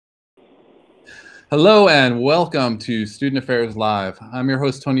Hello and welcome to Student Affairs Live. I'm your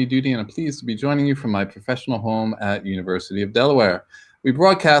host, Tony Duty, and I'm pleased to be joining you from my professional home at University of Delaware. We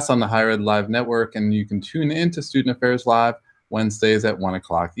broadcast on the Higher Ed Live network, and you can tune into Student Affairs Live Wednesdays at 1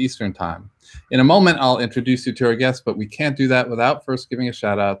 o'clock Eastern Time. In a moment, I'll introduce you to our guests, but we can't do that without first giving a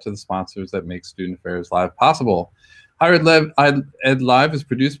shout out to the sponsors that make Student Affairs Live possible. Higher Ed Live is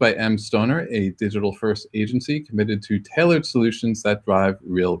produced by M. Stoner, a digital-first agency committed to tailored solutions that drive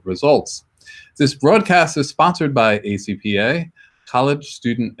real results. This broadcast is sponsored by ACPA, College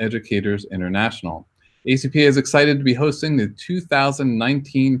Student Educators International. ACPA is excited to be hosting the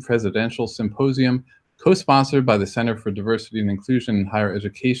 2019 Presidential Symposium, co-sponsored by the Center for Diversity and Inclusion in Higher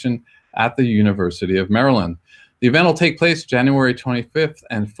Education at the University of Maryland. The event will take place January 25th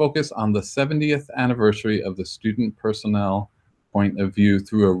and focus on the 70th anniversary of the student personnel point of view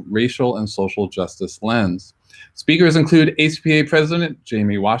through a racial and social justice lens. Speakers include ACPA President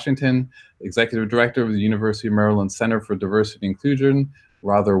Jamie Washington, Executive Director of the University of Maryland Center for Diversity and Inclusion,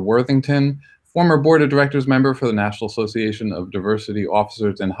 Rother Worthington, former Board of Directors member for the National Association of Diversity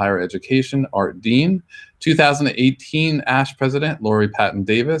Officers in Higher Education, Art Dean, 2018 ASH President Lori Patton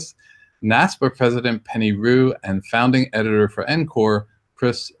Davis, NASPA President Penny Rue, and founding editor for NCORE,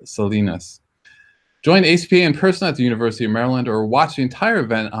 Chris Salinas. Join ACPA in person at the University of Maryland or watch the entire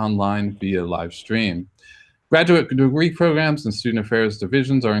event online via live stream. Graduate degree programs and student affairs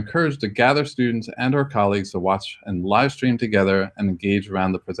divisions are encouraged to gather students and our colleagues to watch and live stream together and engage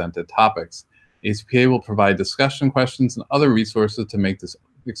around the presented topics. ACPA will provide discussion questions and other resources to make this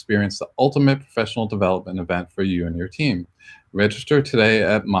experience the ultimate professional development event for you and your team. Register today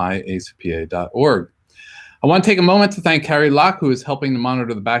at myacpa.org. I want to take a moment to thank Carrie Locke, who is helping to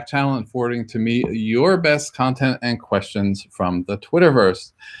monitor the back channel and forwarding to me your best content and questions from the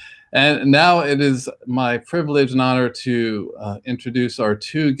Twitterverse. And now it is my privilege and honor to introduce our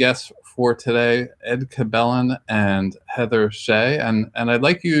two guests for today, Ed Cabellon and Heather Shea. And I'd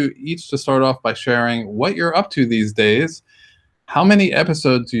like you each to start off by sharing what you're up to these days, how many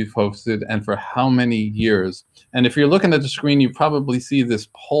episodes you've hosted, and for how many years. And if you're looking at the screen, you probably see this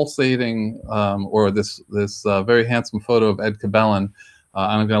pulsating or this very handsome photo of Ed Cabellon.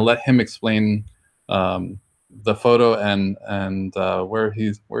 I'm going to let him explain the photo and where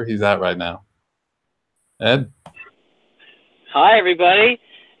he's at right now. Ed? Hi, everybody.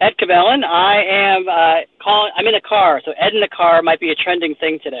 Ed Cabellon. I am I'm in a car, so Ed in the car might be a trending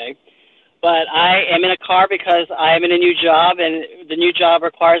thing today. But I am in a car because I am in a new job, and the new job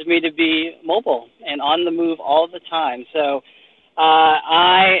requires me to be mobile and on the move all the time. So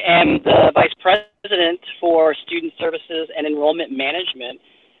I am the Vice President for Student Services and Enrollment Management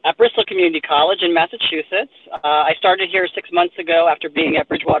at Bristol Community College in Massachusetts. I started here 6 months ago after being at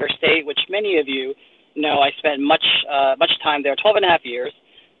Bridgewater State, which many of you know I spent much time there, 12 and a half years.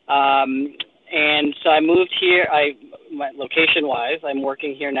 And so I moved here, location-wise, I'm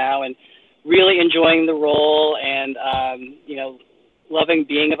working here now and really enjoying the role and, loving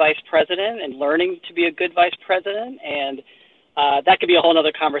being a vice president and learning to be a good vice president. And that could be a whole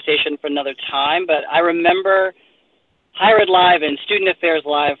other conversation for another time. But I remember Higher Ed Live and Student Affairs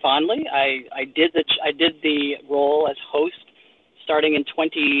Live fondly. I did the role as host starting in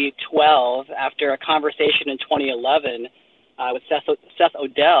 2012 after a conversation in 2011 with Seth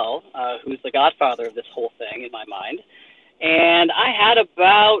Odell, who's the godfather of this whole thing in my mind. And I had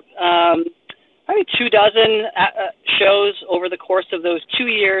about probably 24 shows over the course of those 2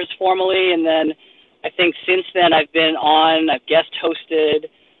 years formally, and then I think since then I've guest hosted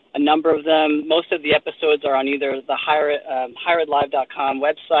a number of them. Most of the episodes are on either the higheredlive.com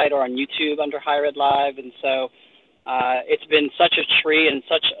website or on YouTube under Higher Ed Live, and so it's been such a treat and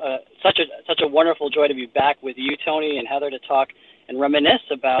such a wonderful joy to be back with you, Tony, and Heather to talk and reminisce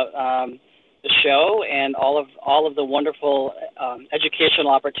about the show and all of the wonderful educational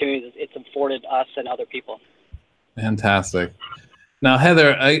opportunities it's afforded us and other people. Fantastic. Now,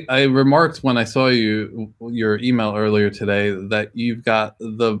 Heather, I remarked when I saw your email earlier today that you've got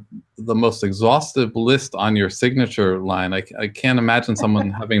the most exhaustive list on your signature line. I can't imagine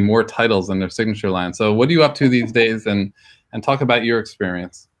someone having more titles in their signature line. So what are you up to these days, and talk about your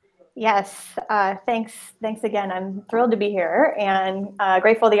experience? Yes, thanks again. I'm thrilled to be here and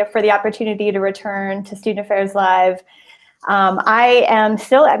grateful for the opportunity to return to Student Affairs Live. I am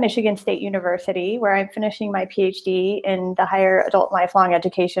still at Michigan State University, where I'm finishing my PhD in the Higher Adult Lifelong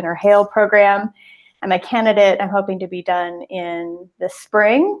Education, or HALE program. I'm a candidate. I'm hoping to be done in the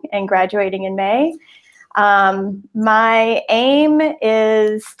spring and graduating in May. My aim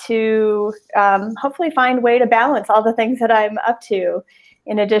is to hopefully find a way to balance all the things that I'm up to,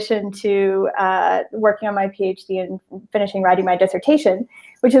 in addition to working on my PhD and finishing writing my dissertation,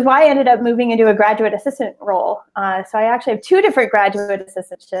 which is why I ended up moving into a graduate assistant role. So I actually have 2 different graduate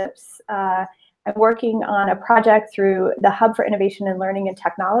assistantships. I'm working on a project through the Hub for Innovation in Learning and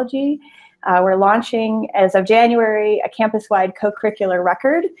Technology. We're launching, as of January, a campus-wide co-curricular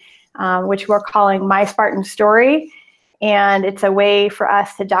record, which we're calling My Spartan Story. And it's a way for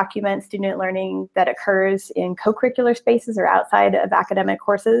us to document student learning that occurs in co-curricular spaces or outside of academic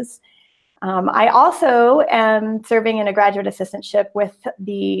courses. I also am serving in a graduate assistantship with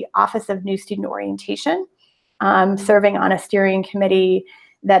the Office of New Student Orientation, serving on a steering committee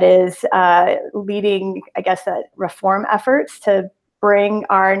that is leading, I guess, reform efforts to bring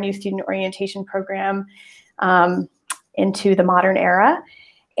our new student orientation program into the modern era.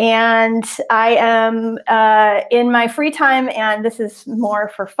 And I am in my free time, and this is more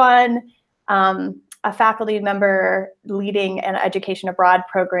for fun, a faculty member leading an education abroad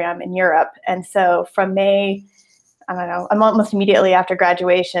program in Europe. And so from May, I don't know, almost immediately after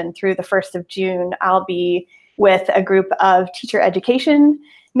graduation through the 1st of June, I'll be with a group of teacher education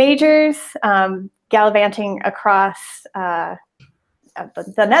majors gallivanting across the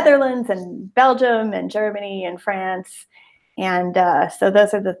Netherlands and Belgium and Germany and France. And so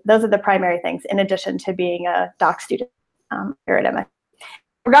those are the primary things, in addition to being a doc student here at MSU.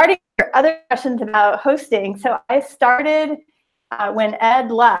 Regarding your other questions about hosting, so I started when Ed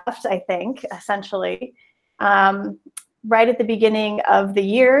left, I think, essentially, right at the beginning of the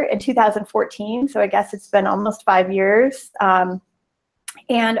year in 2014. So I guess it's been almost 5 years.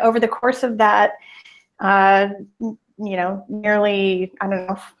 And over the course of that, nearly, I don't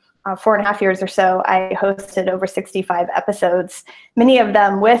know, 4.5 years or so, I hosted over 65 episodes, many of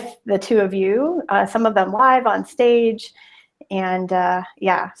them with the 2 of you, some of them live on stage. And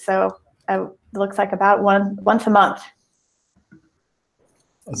yeah, so it looks like about once a month.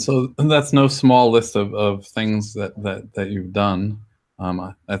 So that's no small list of things that you've done.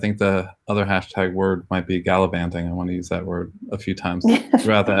 I think the other hashtag word might be gallivanting. I want to use that word a few times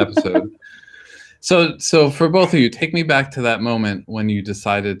throughout the episode. So for both of you, take me back to that moment when you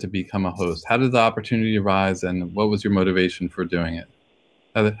decided to become a host. How did the opportunity arise, and what was your motivation for doing it?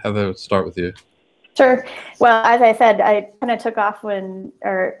 Heather, start with you. Sure. Well, as I said, I kind of took off when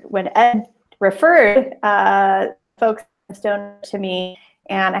Ed referred folks in Stone to me,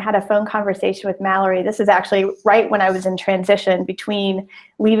 and I had a phone conversation with Mallory. This is actually right when I was in transition between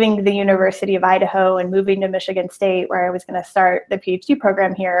leaving the University of Idaho and moving to Michigan State, where I was going to start the PhD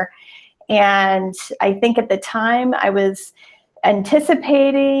program here. And I think at the time I was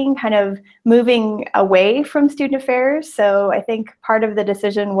anticipating kind of moving away from student affairs. So I think part of the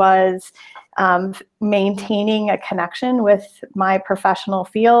decision was maintaining a connection with my professional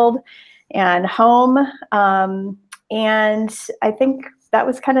field and home. And I think that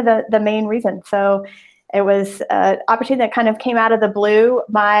was kind of the main reason. So it was an opportunity that kind of came out of the blue.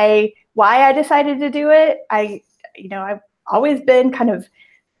 Why I decided to do it, I've always been kind of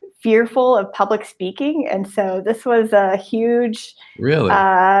fearful of public speaking, and so this was a huge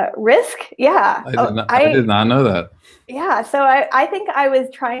risk. Yeah, I did not know that. Yeah, so I think I was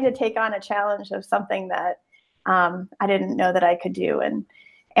trying to take on a challenge of something that I didn't know that I could do, and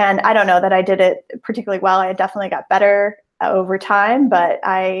I don't know that I did it particularly well. I definitely got better over time, but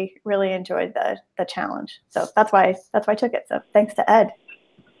I really enjoyed the challenge. So that's why I took it. So thanks to Ed.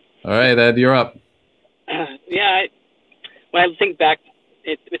 All right, Ed, you're up. Yeah, when I think back,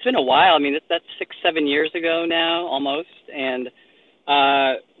 it's been a while. I mean, that's 6-7 years ago now, almost. And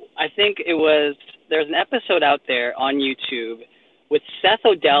I think there's an episode out there on YouTube with Seth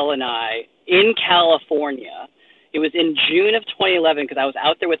Odell and I in California. It was in June of 2011 because I was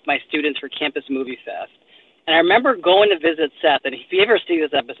out there with my students for Campus Movie Fest. And I remember going to visit Seth, and if you ever see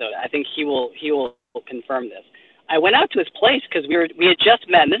this episode, I think he will confirm this. I went out to his place because we had just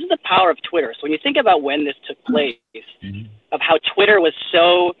met, and this is the power of Twitter. So when you think about when this took place, of how Twitter was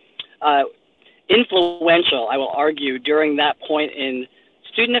so influential, I will argue, during that point in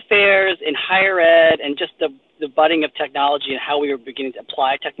student affairs, in higher ed, and just the budding of technology and how we were beginning to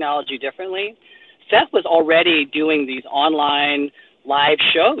apply technology differently. Seth was already doing these online live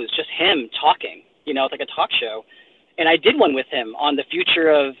shows, just him talking, it's like a talk show. And I did one with him on the future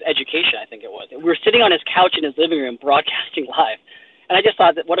of education, I think it was. We were sitting on his couch in his living room broadcasting live. And I just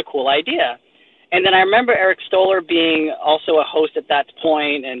thought, what a cool idea. And then I remember Eric Stoller being also a host at that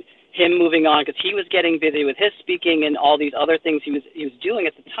point, and him moving on because he was getting busy with his speaking and all these other things he was doing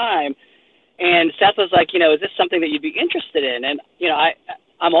at the time. And Seth was like, is this something that you'd be interested in? And,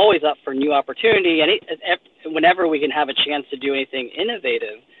 I'm always up for new opportunity. And whenever we can have a chance to do anything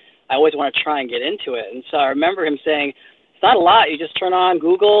innovative, I always want to try and get into it. And so I remember him saying, It's not a lot. You just turn on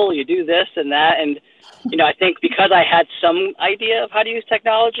Google, you do this and that, and I think because I had some idea of how to use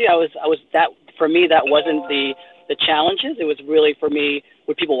technology, I was that for me that wasn't the challenges. It was really for me,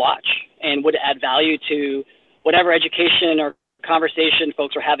 would people watch and would it add value to whatever education or conversation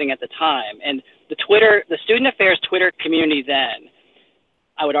folks were having at the time. And the student affairs Twitter community then,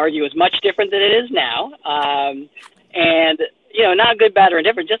 I would argue, is much different than it is now. And not good, bad, or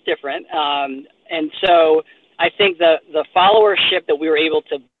indifferent, just different. And so I think the followership that we were able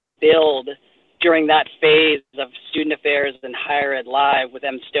to build during that phase of student affairs and higher ed live with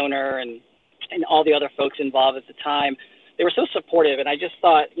M. Stoner and all the other folks involved at the time, they were so supportive. And I just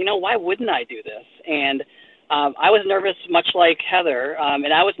thought, why wouldn't I do this? And I was nervous, much like Heather,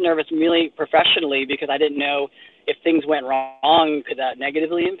 and I was nervous really professionally because I didn't know if things went wrong, could that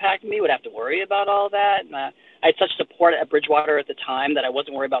negatively impact me? Would I have to worry about all that? And, I had such support at Bridgewater at the time that I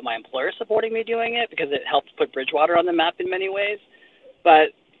wasn't worried about my employer supporting me doing it because it helped put Bridgewater on the map in many ways.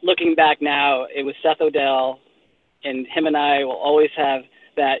 But looking back now, it was Seth Odell, and him and I will always have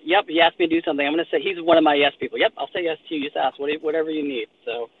that, yep, he asked me to do something. I'm going to say he's one of my yes people. Yep, I'll say yes to you. Just ask whatever you need.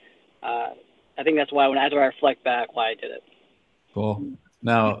 So I think that's why as I reflect back, why I did it. Cool.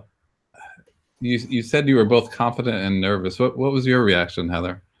 Now, you said you were both confident and nervous. What was your reaction,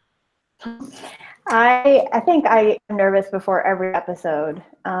 Heather? I think I am nervous before every episode.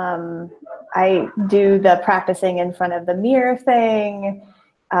 I do the practicing in front of the mirror thing,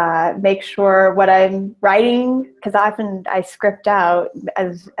 make sure what I'm writing, because often I script out,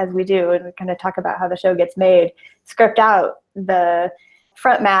 as we do, and we kind of talk about how the show gets made, script out the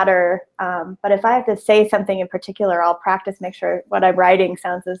front matter. But if I have to say something in particular, I'll practice, make sure what I'm writing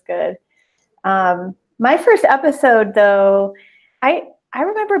sounds as good. My first episode, though, I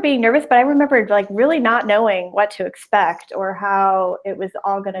remember being nervous, but I remember really not knowing what to expect or how it was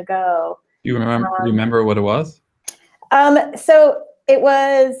all going to go. You remember what it was? So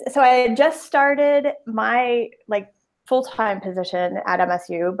I had just started my full-time position at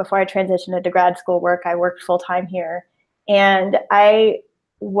MSU. Before I transitioned into grad school work, I worked full-time here. And I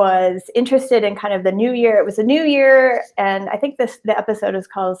was interested in kind of the new year. It was a new year, and I think the episode is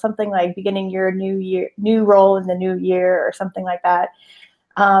called something like "Beginning Your New Year, New Role in the New Year" or something like that.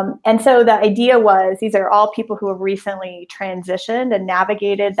 And so the idea was these are all people who have recently transitioned and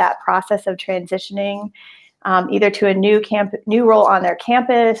navigated that process of transitioning, either to a new role on their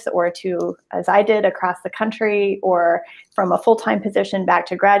campus or to, as I did, across the country, or from a full-time position back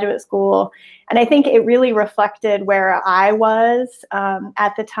to graduate school. And I think it really reflected where I was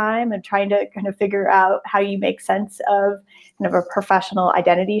at the time and trying to kind of figure out how you make sense of kind of a professional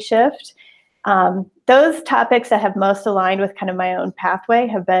identity shift. Those topics that have most aligned with kind of my own pathway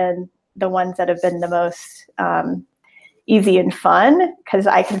have been the ones that have been the most easy and fun, because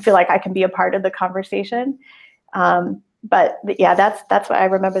I can feel like I can be a part of the conversation. But yeah, that's what I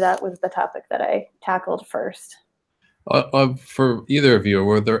remember. That was the topic that I tackled first. For either of you,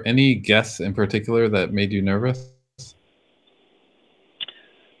 were there any guests in particular that made you nervous?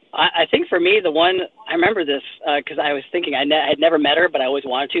 I think for me, the one, I remember this because I was thinking I had never met her, but I always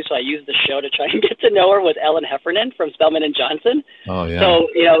wanted to, so I used the show to try and get to know her, was Ellen Heffernan from Spelman and Johnson. Oh, yeah. So,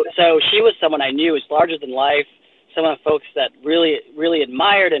 so she was someone I knew was larger than life, someone of folks that really, really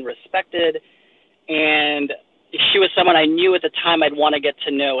admired and respected. And she was someone I knew at the time I'd want to get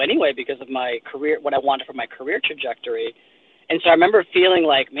to know anyway because of my career, what I wanted for my career trajectory. And so I remember feeling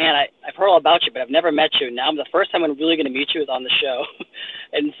like, man, I've heard all about you, but I've never met you. Now the first time I'm really going to meet you is on the show.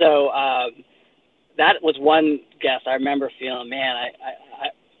 And so that was one guest I remember feeling, man,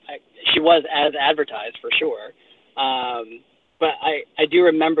 she was as advertised for sure. But I do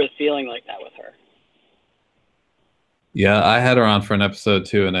remember feeling like that with her. Yeah, I had her on for an episode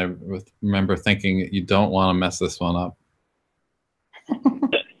too, and I remember thinking, you don't want to mess this one up.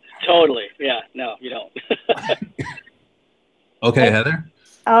 Totally. Yeah, no, you don't. Okay, Heather?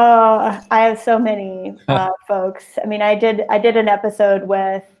 Oh, I have so many folks. I mean, I did an episode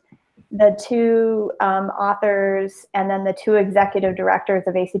with the two authors and then the two executive directors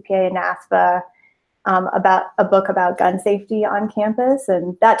of ACPA and NASPA about a book about gun safety on campus.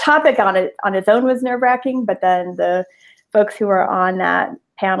 And that topic on its own was nerve-wracking, but then the folks who were on that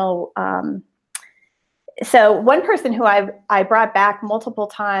panel, so one person who I brought back multiple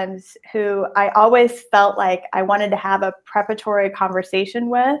times, who I always felt like I wanted to have a preparatory conversation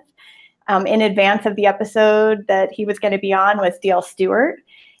with in advance of the episode that he was going to be on, was D.L. Stewart.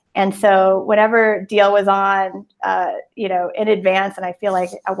 And so whenever D.L. was on, in advance, and I feel like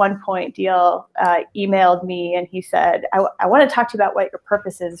at one point D.L. emailed me and he said, I want to talk to you about what your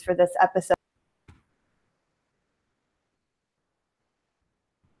purpose is for this episode.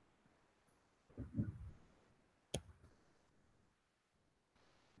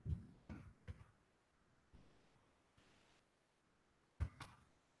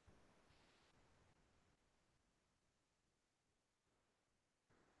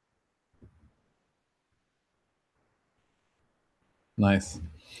 Nice.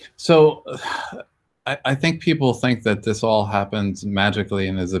 So I think people think that this all happens magically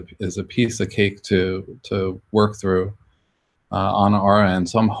and is a piece of cake to work through on our end.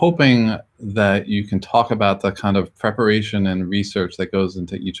 So I'm hoping that you can talk about the kind of preparation and research that goes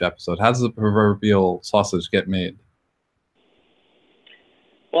into each episode. How does the proverbial sausage get made?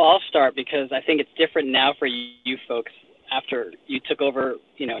 Well, I'll start because I think it's different now for you folks after you took over,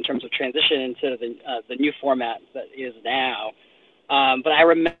 in terms of transition into the new format that is now. But I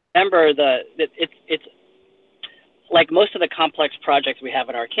remember that it's like most of the complex projects we have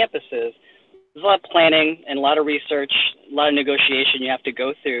at our campuses. There's a lot of planning and a lot of research, a lot of negotiation you have to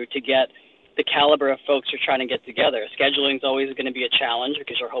go through to get the caliber of folks you're trying to get together. Scheduling is always going to be a challenge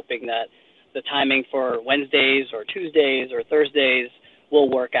because you're hoping that the timing for Wednesdays or Tuesdays or Thursdays will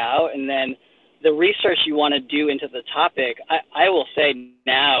work out. And then the research you want to do into the topic, I will say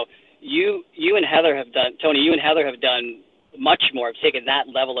now, you and Heather have done, Tony, you and Heather have done much more, have taken that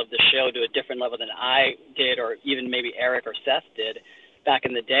level of the show to a different level than I did, or even maybe Eric or Seth did back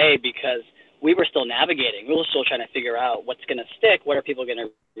in the day, because we were still navigating. We were still trying to figure out what's going to stick, what are people going to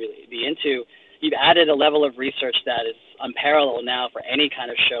really be into. You've added a level of research that is unparalleled now for any kind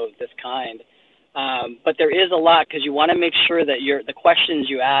of show of this kind. But there is a lot, because you want to make sure that the questions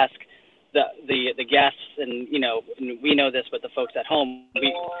you ask the guests, and and we know this with the folks at home,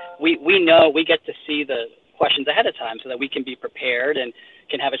 we know, we get to see the questions ahead of time so that we can be prepared and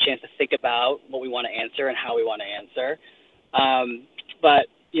can have a chance to think about what we want to answer and how we want to answer. But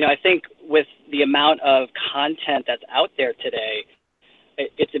I think with the amount of content that's out there today,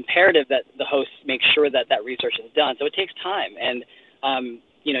 it's imperative that the hosts make sure that that research is done. So it takes time, and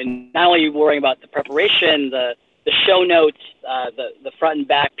not only worrying about the preparation, the show notes, the front and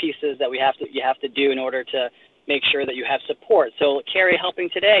back pieces that you have to do in order to make sure that you have support. So Carrie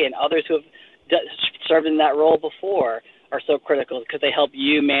helping today and others who have served in that role before are so critical because they help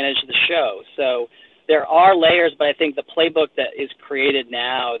you manage the show. So there are layers, but I think the playbook that is created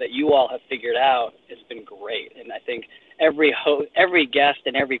now that you all have figured out has been great. And I think every guest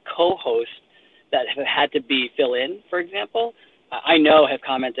and every co-host that have had to fill in, for example, I know have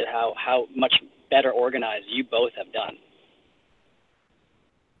commented how much better organized you both have done.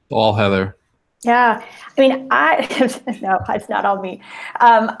 All Heather. Yeah, I mean, no, it's not all me.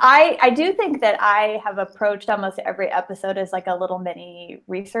 I do think that I have approached almost every episode as like a little mini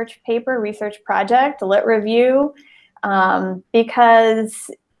research project, lit review,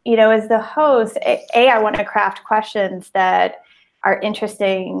 because, as the host, I want to craft questions that are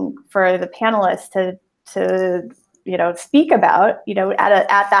interesting for the panelists to speak about,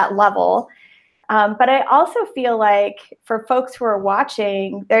 at that level. But I also feel like for folks who are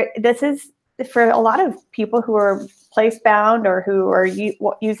watching, this is, for a lot of people who are place-bound or who are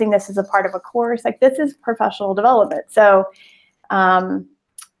using this as a part of a course, like, this is professional development. So I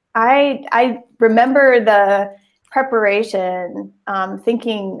remember the preparation,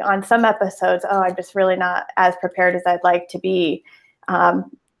 thinking on some episodes, I'm just really not as prepared as I'd like to be.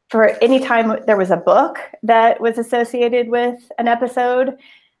 For any time there was a book that was associated with an episode,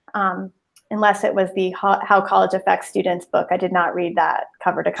 unless it was the How College Affects Students book. I did not read that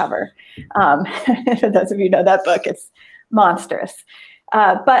cover to cover. For those of you who know that book, it's monstrous.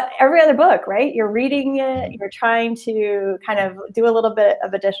 But every other book, right? You're reading it, you're trying to kind of do a little bit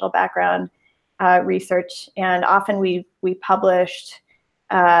of additional background research. And often we published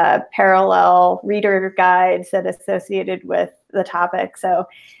parallel reader guides that associated with the topic. So,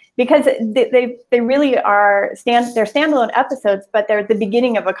 because they really are they're standalone episodes, but they're the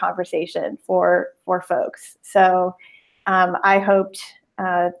beginning of a conversation for folks. So I hoped,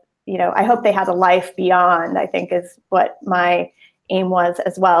 I hope they had a life beyond, I think, is what my aim was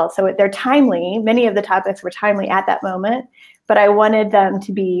as well. So they're timely. Many of the topics were timely at that moment, but I wanted them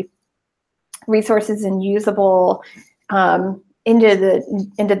to be resources and usable into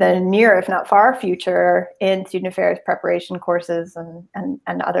the near, if not far, future in student affairs preparation courses and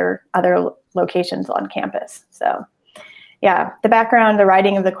other locations on campus. So yeah, the background, the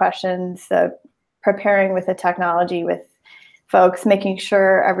writing of the questions, the preparing with the technology with folks, making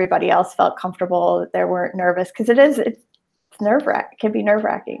sure everybody else felt comfortable, that they weren't nervous, because it's nerve-wracking. It can be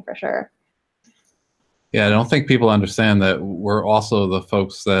nerve-wracking for sure. Yeah, I don't think people understand that we're also the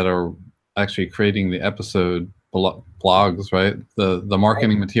folks that are actually creating the episode blogs, right? The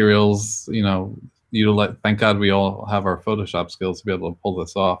marketing materials, thank God we all have our Photoshop skills to be able to pull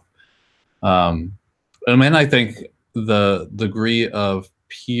this off. And then I think the degree of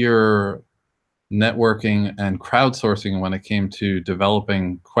peer networking and crowdsourcing when it came to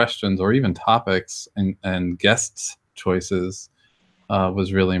developing questions or even topics and guests choices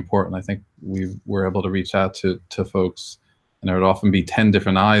was really important. I think we were able to reach out to folks and there would often be 10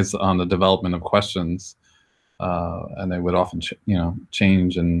 different eyes on the development of questions, and they would often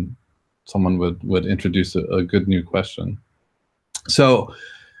change, and someone would introduce a good new question. So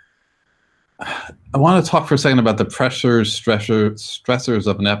I want to talk for a second about the pressures, stressors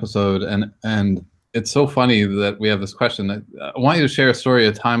of an episode, and it's so funny that we have this question. I want you to share a story,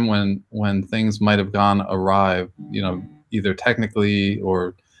 a time when things might have gone awry, either technically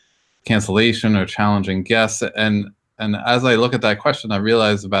or cancellation or challenging guests. And as I look at that question, I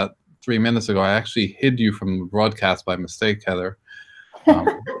realized about 3 minutes ago, I actually hid you from the broadcast by mistake, Heather.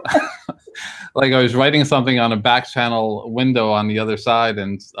 Like I was writing something on a back channel window on the other side,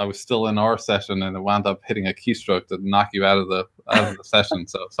 and I was still in our session, and it wound up hitting a keystroke to knock you out of the session.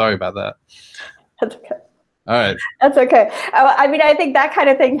 So sorry about that. That's okay. All right. That's okay. I mean, I think that kind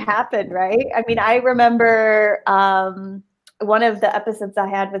of thing happened, right? I mean, I remember one of the episodes I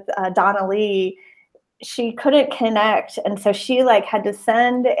had with Donna Lee. She couldn't connect, and so she had to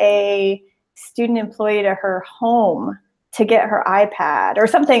send a student employee to her home to get her iPad or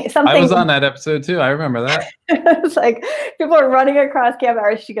something. I was on that episode too. I remember that. It's like people are running across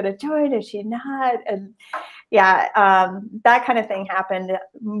camera. Is she going to join? Is she not? And yeah, that kind of thing happened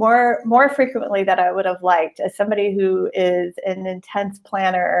more frequently than I would have liked. As somebody who is an intense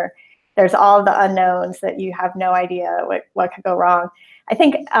planner, there's all the unknowns that you have no idea what could go wrong. I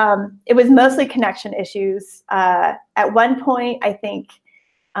think it was mostly connection issues. At one point, I think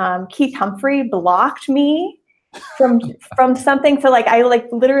Keith Humphrey blocked me from something, so I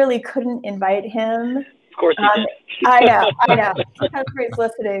literally couldn't invite him. Of course you did. I know. Keith Humphrey's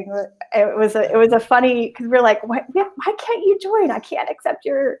listening. It was a funny, because we're like, why can't you join? I can't accept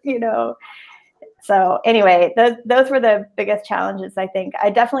your, So anyway, those were the biggest challenges. I think I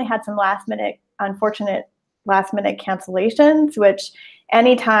definitely had some unfortunate last minute cancellations, which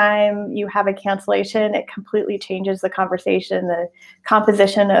anytime you have a cancellation, it completely changes the conversation, the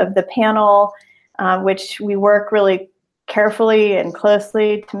composition of the panel, which we work really carefully and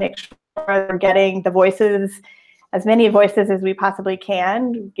closely to make sure we're getting the voices, as many voices as we possibly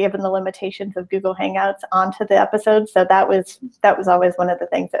can, given the limitations of Google Hangouts, onto the episode. So that was always one of the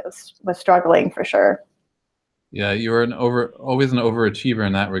things that was struggling for sure. Yeah, you were always an overachiever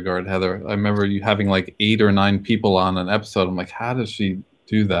in that regard, Heather. I remember you having 8 or 9 people on an episode. I'm like, how does she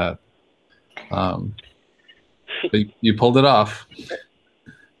do that? But you pulled it off.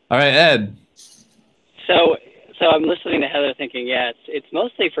 All right, Ed. So I'm listening to Heather thinking, yeah, it's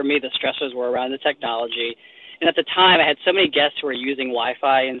mostly for me the stressors were around the technology. And at the time, I had so many guests who were using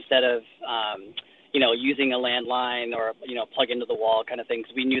Wi-Fi instead of, using a landline or, plug into the wall kind of thing,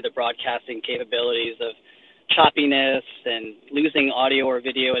 because we knew the broadcasting capabilities of choppiness and losing audio or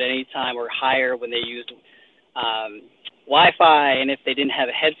video at any time were higher when they used Wi-Fi, and if they didn't have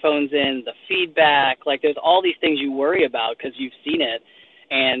headphones in, the feedback, there's all these things you worry about because you've seen it.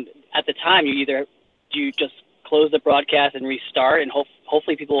 And at the time, you just close the broadcast and restart, and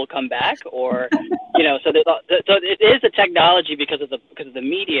hopefully people will come back, or so it is the technology because of the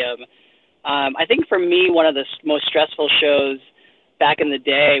medium. I think for me, one of the most stressful shows back in the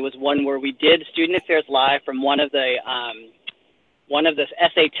day was one where we did Student Affairs Live from one of the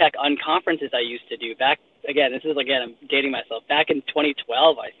SA Tech unconferences I used to do back. Again, I'm dating myself. Back in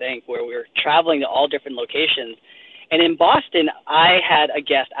 2012, I think, where we were traveling to all different locations. And in Boston, I had a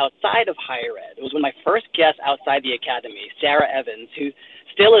guest outside of higher ed. It was one of my first guests outside the academy, Sarah Evans, who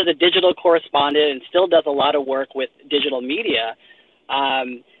still is a digital correspondent and still does a lot of work with digital media.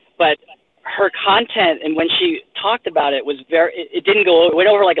 But her content, and when she talked about it, it went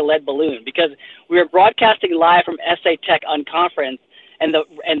over like a lead balloon, because we were broadcasting live from SA Tech Unconference, and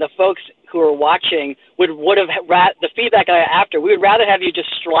the folks who were watching would have the feedback I after. We would rather have you just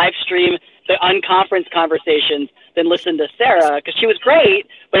live stream the unconference conversations than listen to Sarah, because she was great,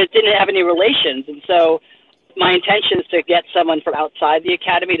 but it didn't have any relations. And so my intention is to get someone from outside the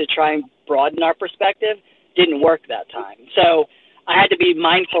academy to try and broaden our perspective. Didn't work that time. So I had to be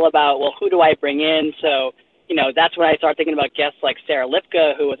mindful about, well, who do I bring in? So, that's when I started thinking about guests like Sarah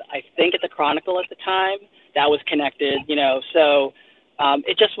Lipka, who was, I think, at the Chronicle at the time. That was connected, so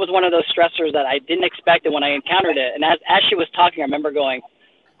it just was one of those stressors that I didn't expect it when I encountered it. And as she was talking, I remember going,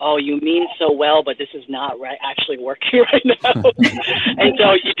 oh, you mean so well, but this is not actually working right now. And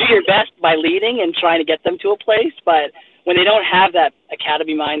so you do your best by leading and trying to get them to a place, but when they don't have that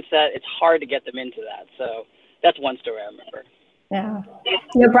academy mindset, it's hard to get them into that. So that's one story I remember. Yeah.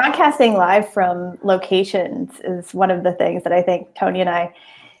 Broadcasting live from locations is one of the things that I think Tony and I,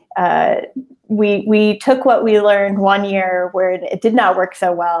 we took what we learned one year where it did not work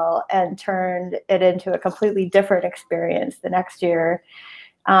so well and turned it into a completely different experience the next year.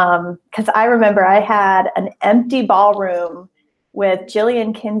 Because I remember I had an empty ballroom with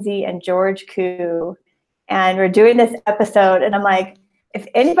Jillian Kinsey and George Koo. And we're doing this episode, and I'm like, if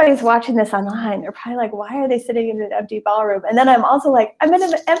anybody's watching this online, they're probably like, why are they sitting in an empty ballroom? And then I'm also like, I'm in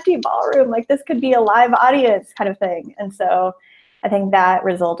an empty ballroom. Like, this could be a live audience kind of thing. And so I think that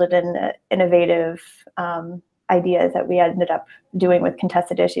resulted in innovative ideas that we ended up doing with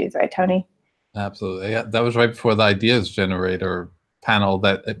contested issues, right, Tony? Absolutely. Yeah, that was right before the ideas generator panel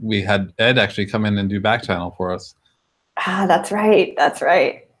that we had Ed actually come in and do back channel for us. Ah, that's right. That's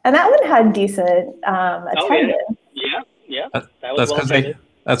right. And that one had decent attendance. Oh, yeah. That That's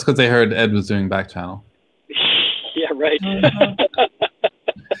was because they heard Ed was doing back channel. Yeah, right.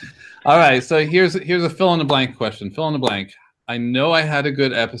 All right, so here's a fill in the blank question. Fill in the blank. I know I had a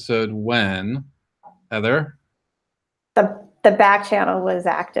good episode when, Heather? The back channel was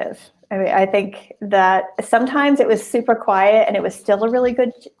active. I mean, I think that sometimes it was super quiet and it was still a really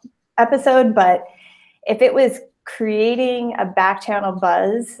good episode, but if it was creating a back channel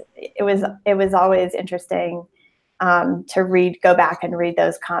buzz, it was always interesting to go back and read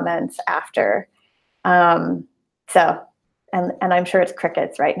those comments after. So, and I'm sure it's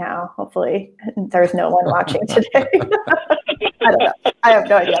crickets right now. Hopefully there's no one watching today. I don't know. I have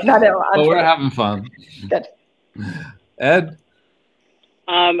no idea. But we're having fun. Good. Ed?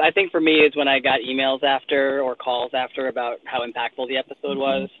 I think for me is when I got emails after or calls after about how impactful the episode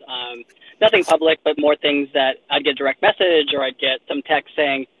was. Nothing public, but more things that I'd get direct message or I'd get some text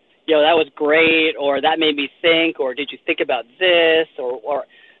saying, yo, that was great, or that made me think, or did you think about this, or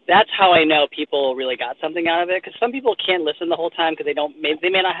that's how I know people really got something out of it. Because some people can't listen the whole time because they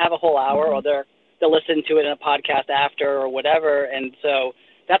may not have a whole hour, or they'll listen to it in a podcast after or whatever. And so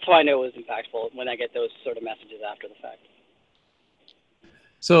that's how I know it was impactful, when I get those sort of messages after the fact.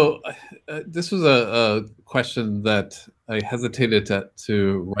 So this was a question that I hesitated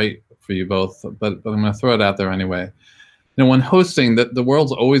to write for you both, but I'm going to throw it out there anyway. You know, when hosting, the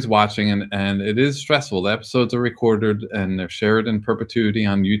world's always watching, and it is stressful. The episodes are recorded and they're shared in perpetuity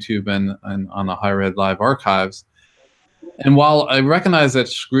on YouTube and on the Higher Ed Live archives. And while I recognize that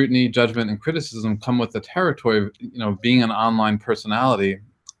scrutiny, judgment, and criticism come with the territory of, you know, being an online personality,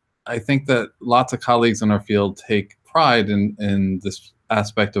 I think that lots of colleagues in our field take pride in this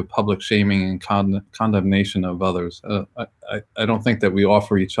aspect of public shaming and condemnation of others. I don't think that we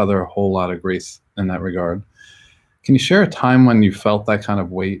offer each other a whole lot of grace in that regard. Can you share a time when you felt that kind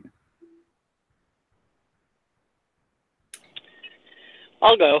of weight?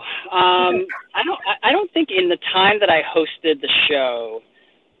 I'll go. I don't think in the time that I hosted the show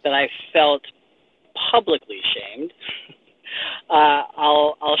that I felt publicly shamed.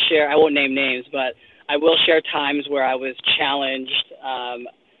 I'll share. I won't name names, but I will share times where I was challenged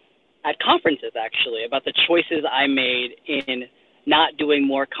at conferences, actually, about the choices I made in not doing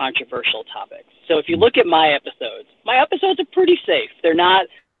more controversial topics. So if you look at my episodes are pretty safe. They're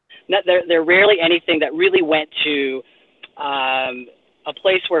rarely anything that really went to a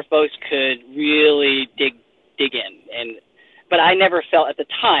place where folks could really dig in. But I never felt at the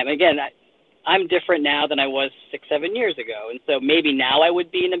time, again, I'm different now than I was 6-7 years ago. And so maybe now I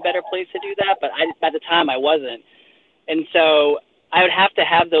would be in a better place to do that, but at the time I wasn't. And so I would have to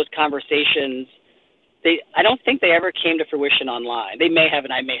have those conversations. I don't think they ever came to fruition online. They may have,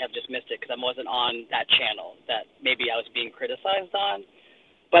 and I may have just missed it because I wasn't on that channel that maybe I was being criticized on.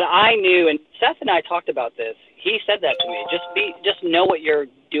 But I knew, and Seth and I talked about this. He said that to me. Just know what you're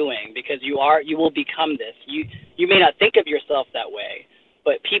doing, because you will become this. You may not think of yourself that way,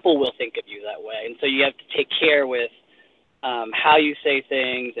 but people will think of you that way. And so you have to take care with how you say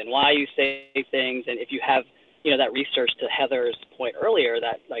things and why you say things. And if you have, that research, to Heather's point earlier,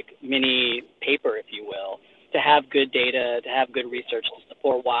 that like mini paper, if you will, to have good data, to have good research to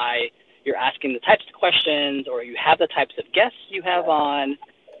support why you're asking the types of questions, or you have the types of guests you have on.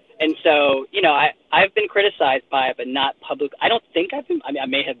 And so, I've been criticized by it, but not public. I don't think I've been. I mean, I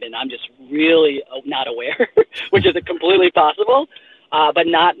may have been. I'm just really not aware, which is completely possible. But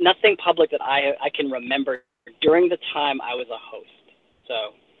nothing public that I can remember during the time I was a host.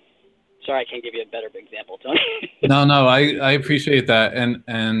 So, sorry, I can't give you a better example, Tony. No, I appreciate that,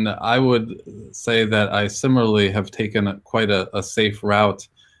 and I would say that I similarly have taken quite a safe route,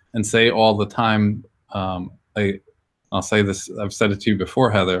 and say all the time. I'll say this. I've said it to you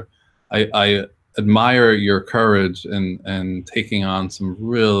before, Heather. I admire your courage and taking on some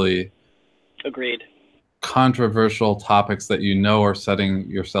really agreed controversial topics that are setting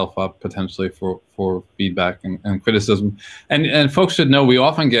yourself up potentially for feedback and criticism. And folks should know we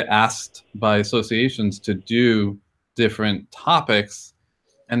often get asked by associations to do different topics,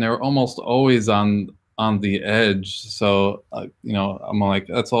 and they're almost always on on the edge. So, you know, I'm like,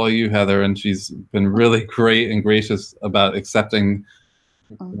 that's all you, Heather. And she's been really great and gracious about accepting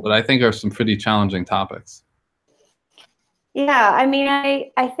what I think are some pretty challenging topics. Yeah, I mean,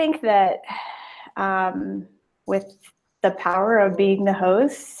 I think that with the power of being the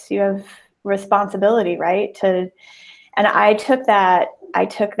host, you have responsibility, right? And I took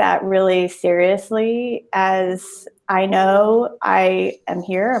that really seriously, as I know I am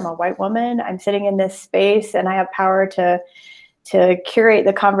here. I'm a white woman. I'm sitting in this space, and I have power to curate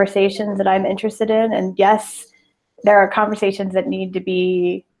the conversations that I'm interested in. And yes, there are conversations that need to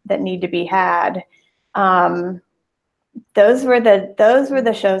be had. Those were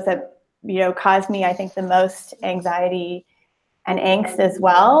the shows that, you know, caused me, I think, the most anxiety and angst as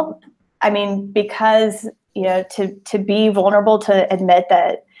well. I mean, because, you know, to be vulnerable, to admit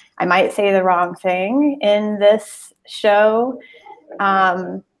that I might say the wrong thing in this show,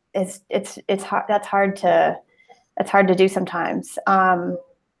 it's hard. That's hard to do sometimes.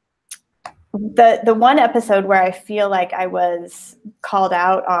 The one episode where I feel like I was called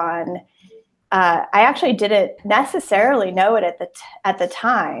out on, I actually didn't necessarily know it at the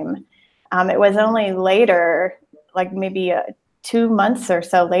time. It was only later, like maybe 2 months or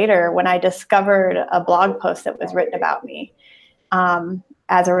so later, when I discovered a blog post that was written about me,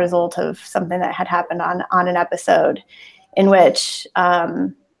 as a result of something that had happened on an episode, in which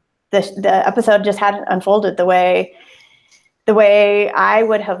the episode just hadn't unfolded the way I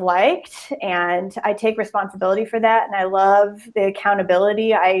would have liked. And I take responsibility for that. And I love the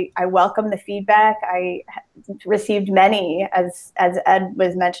accountability. I welcome the feedback. I received many, as Ed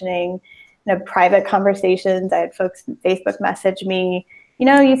was mentioning, you know, private conversations. I had folks Facebook message me, you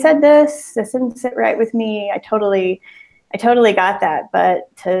know, you said this didn't sit right with me. I totally got that.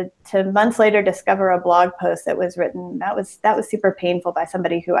 But to months later discover a blog post that was written, that was super painful, by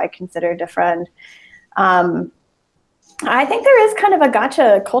somebody who I considered a friend. I think there is kind of a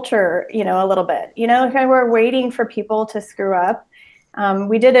gotcha culture, you know, a little bit, you know, we're waiting for people to screw up.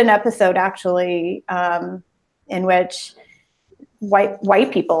 We did an episode actually, in which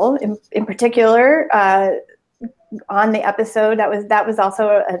white people in particular, on the episode, that was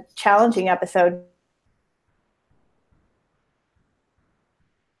also a challenging episode.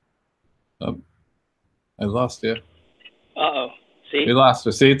 I lost you. Uh-oh. See? We lost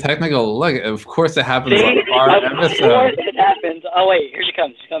her. See, technical. Look, of course it happens See? on our episode. Of course it happens. Oh, wait, here she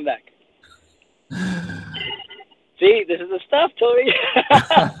comes. She's coming back. See, this is the stuff, Toby.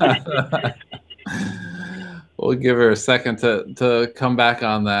 We'll give her a second to come back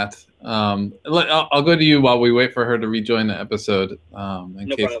on that. I'll go to you while we wait for her to rejoin the episode, in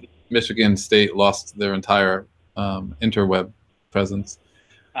case problem. Michigan State lost their entire interweb presence.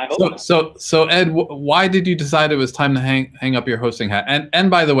 I hope so Ed, why did you decide it was time to hang up your hosting hat?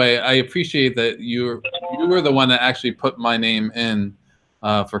 And by the way, I appreciate that you were the one that actually put my name in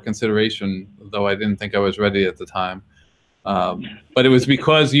for consideration, though I didn't think I was ready at the time. But it was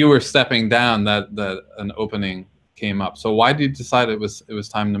because you were stepping down that an opening came up. So why did you decide it was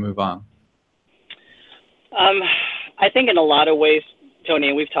time to move on? I think in a lot of ways, Tony,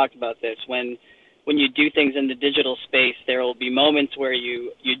 and we've talked about this, when you do things in the digital space, there will be moments where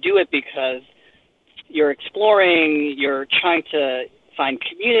you do it because you're exploring, you're trying to find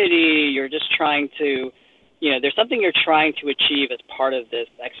community, you're just trying to, you know, there's something you're trying to achieve as part of this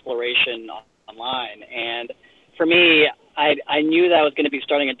exploration online. And for me, I knew that I was going to be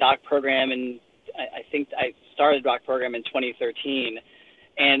starting a doc program, and I think I started a doc program in 2013.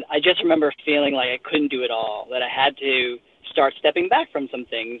 And I just remember feeling like I couldn't do it all, that I had to start stepping back from some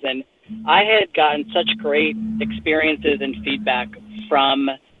things. And I had gotten such great experiences and feedback from,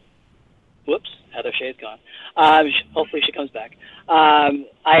 whoops, Heather Shea's gone. Hopefully she comes back. I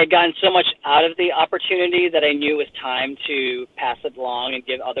had gotten so much out of the opportunity that I knew it was time to pass it along and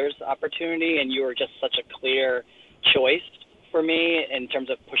give others opportunity. And you were just such a clear choice for me in terms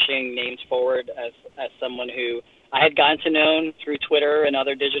of pushing names forward as someone who I had gotten to know through Twitter and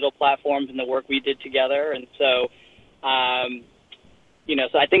other digital platforms and the work we did together. And so, you know,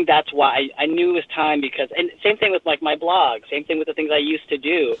 so I think that's why I knew it was time, because, and same thing with like my blog, same thing with the things I used to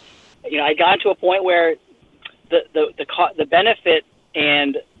do. You know, I got to a point where the benefit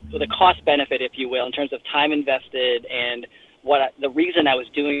and the cost benefit, if you will, in terms of time invested and the reason I was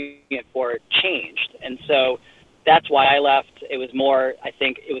doing it for changed. And so that's why I left. It was more, I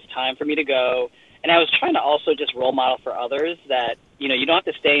think it was time for me to go. And I was trying to also just role model for others that, you know, you don't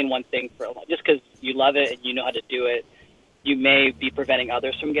have to stay in one thing for a long, just because you love it and you know how to do it, you may be preventing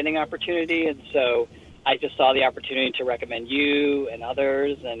others from getting opportunity. And so I just saw the opportunity to recommend you and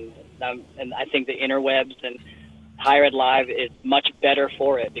others. And I think the interwebs and Higher Ed Live is much better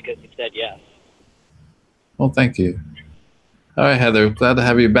for it because you said yes. Well, thank you. All right, Heather, glad to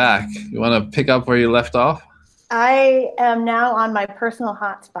have you back. You want to pick up where you left off? I am now on my personal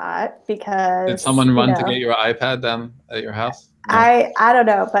hotspot because Did someone run to get your iPad down at your house? No? I don't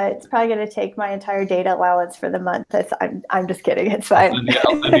know, but it's probably going to take my entire data allowance for the month. I'm just kidding. It's fine.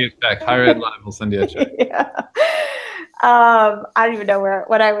 I'll send you a check. Higher Ed Live will send you a check. Yeah. I don't even know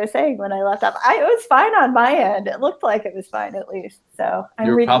what I was saying when I left off. It was fine on my end. It looked like it was fine at least. So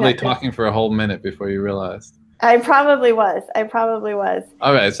you were probably talking for a whole minute before you realized. I probably was.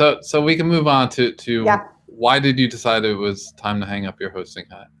 All right, so we can move on to why did you decide it was time to hang up your hosting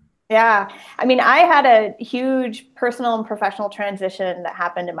hat? Yeah, I mean, I had a huge personal and professional transition that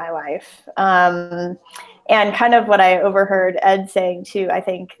happened in my life. And kind of what I overheard Ed saying too, I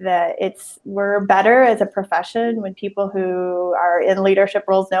think that we're better as a profession when people who are in leadership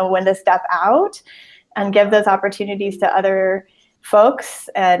roles know when to step out and give those opportunities to other folks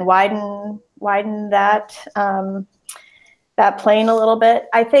and widen that that plane a little bit.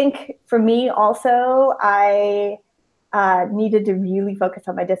 I think for me also, I needed to really focus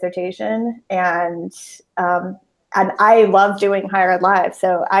on my dissertation, and I love doing Higher Ed Live,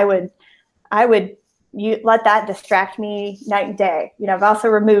 so I would let that distract me night and day. You know, I've also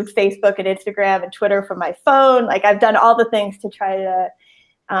removed Facebook and Instagram and Twitter from my phone. Like, I've done all the things to try to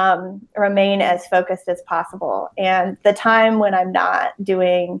remain as focused as possible. And the time when I'm not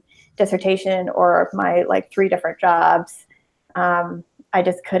doing dissertation or my 3 different jobs, I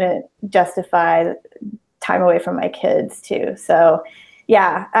just couldn't justify time away from my kids too. So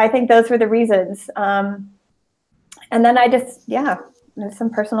yeah, I think those were the reasons. And then I just, there's some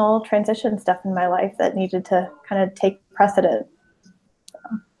personal transition stuff in my life that needed to kind of take precedent.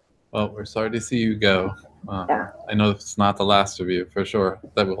 Well, we're sorry to see you go. Yeah. I know it's not the last of you, for sure.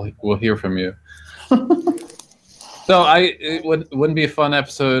 That we'll hear from you. So it wouldn't be a fun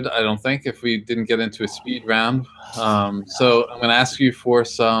episode, I don't think, if we didn't get into a speed round. So I'm going to ask you for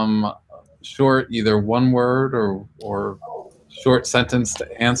some short, either one word or short sentenced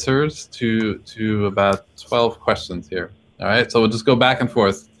answers to about 12 questions here. All right, so we'll just go back and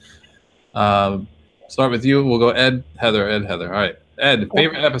forth. Start with you. We'll go Ed, Heather, Ed, Heather. All right, Ed,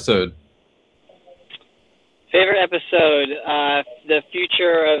 favorite episode? Favorite episode, the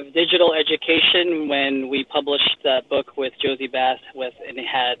future of digital education, when we published that book with Josie Bass, and it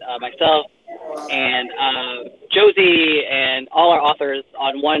had myself and Josie and all our authors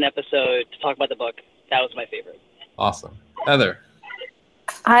on one episode to talk about the book. That was my favorite. Awesome. Heather?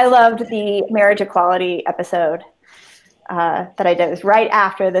 I loved the marriage equality episode that I did. It was right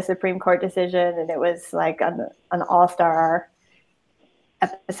after the Supreme Court decision, and it was like an all-star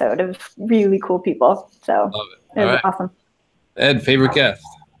episode of really cool people. So it was awesome. Ed, favorite guest?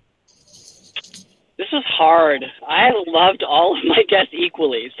 This is hard. I loved all of my guests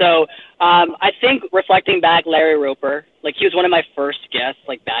equally. So I think, reflecting back, Larry Roper, he was one of my first guests,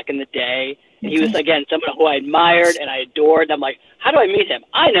 back in the day. And he was, again, someone who I admired and I adored. I'm like, how do I meet him?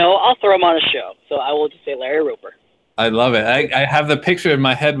 I know, I'll throw him on a show. So I will just say Larry Roper. I love it. I have the picture in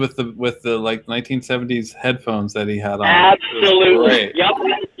my head with the 1970s headphones that he had on. Absolutely.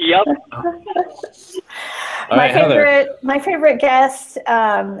 Yep. My favorite guest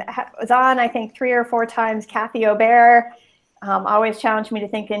was on, I think, 3 or 4 times, Kathy O'Bear. Always challenged me to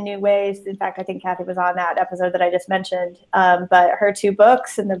think in new ways. In fact, I think Kathy was on that episode that I just mentioned. But her 2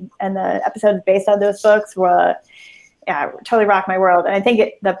 books and the episodes based on those books were totally rocked my world. And I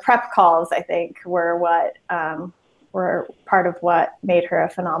think the prep calls, I think, were part of what made her a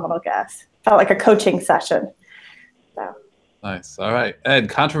phenomenal guest. Felt like a coaching session. So. Nice. All right, Ed.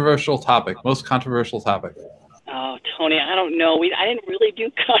 Controversial topic. Most controversial topic. Oh, Tony, I don't know. I didn't really do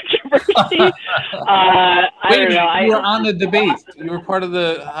controversy. I don't know. You were on the debate. You were part of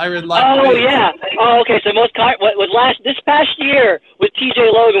the Higher Ed Live. Oh, debate. Yeah. Oh, okay. So this past year with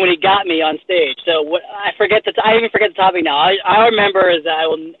TJ Logan when he got me on stage. So I even forget the topic now. I remember is that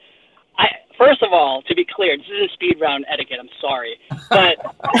first of all, to be clear, this isn't speed round etiquette. I'm sorry, but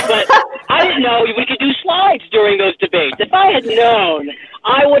I didn't know we could do slides during those debates. If I had known,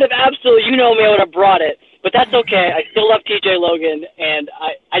 I would have absolutely. You know me, I would have brought it. But that's okay. I still love TJ Logan, and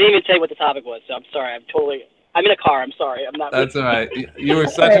I didn't even say what the topic was. So I'm sorry. I'm in a car. I'm sorry. I'm not. That's all right. You were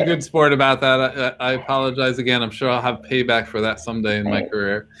such a good sport about that. I apologize again. I'm sure I'll have payback for that someday in my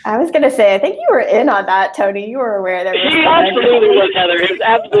career. I was going to say, I think you were in on that, Tony. You were aware that. He absolutely was, Heather. He was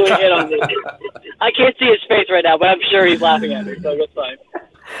absolutely in on me. I can't see his face right now, but I'm sure he's laughing at me, so that's fine.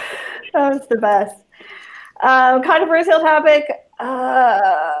 That was the best. Controversial topic.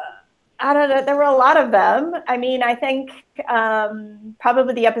 I don't know. There were a lot of them. I mean, I think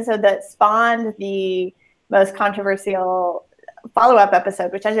probably the episode that spawned the most controversial follow-up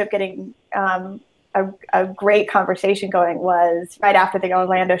episode, which ended up getting a great conversation going was right after the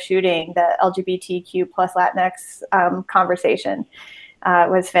Orlando shooting. The LGBTQ plus Latinx conversation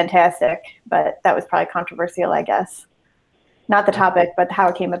was fantastic, but that was probably controversial, I guess. Not the topic, but how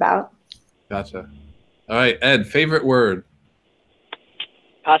it came about. Gotcha. All right, Ed, favorite word?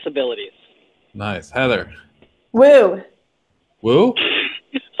 Possibilities. Nice. Heather? Woo. Woo?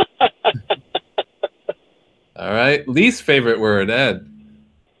 All right, least favorite word, Ed?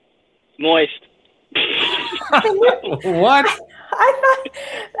 Moist. What? I thought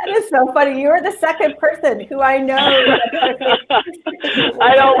that is so funny. You're the second person who I know. I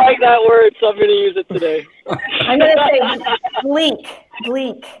don't like that word, so I'm going to use it today. I'm going to say bleak.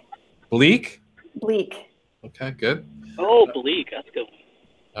 Bleak. Bleak? Bleak. Okay, good. Oh, bleak. That's good.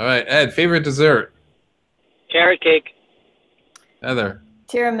 All right, Ed, favorite dessert? Carrot cake. Heather?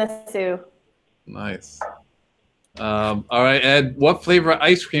 Tiramisu. Nice. All right, Ed, what flavor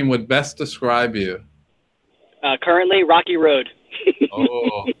ice cream would best describe you? Currently, Rocky Road.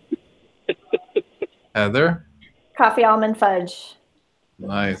 Oh. Heather? Coffee almond fudge.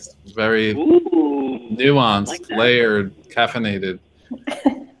 Nice. Very Ooh, nuanced, like that. layered, caffeinated.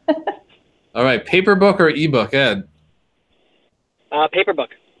 All right, paper book or ebook, Ed? Paper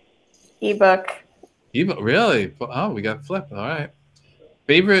book. Ebook. Ebook, really? Oh, we got flipped. All right.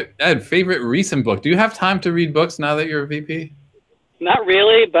 Favorite, Ed, favorite recent book. Do you have time to read books now that you're a VP? Not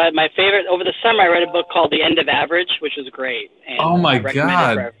really, but my favorite, over the summer, I read a book called The End of Average, which was great. And Oh my I recommend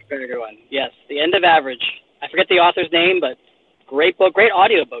God. it for everyone. Yes, The End of Average. I forget the author's name, but great book, great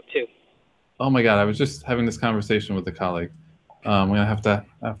audio book, too. Oh my God, I was just having this conversation with a colleague. We're gonna have to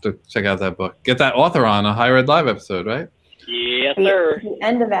check out that book. Get that author on a Higher Ed Live episode, right? Yes, sir. The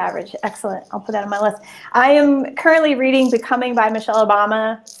End of Average. Excellent. I'll put that on my list. I am currently reading Becoming by Michelle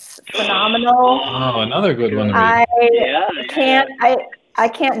Obama. It's phenomenal. Oh, another good one to read. I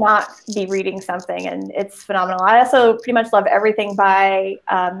can't not be reading something, and it's phenomenal. I also pretty much love everything by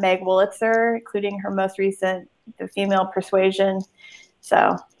Meg Wolitzer, including her most recent, The Female Persuasion.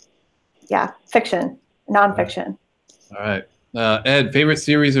 So, yeah, fiction, nonfiction. All right. Ed, favorite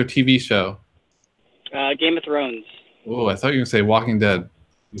series or TV show? Game of Thrones. Oh, I thought you were going to say Walking Dead.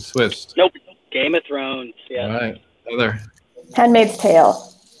 You switched. Nope. Game of Thrones. Yeah. All right. Heather. Handmaid's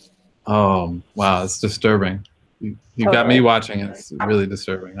Tale. Oh, wow. It's disturbing. You got me watching it. It's really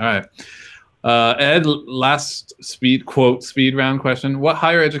disturbing. All right. Ed, last speed round question. What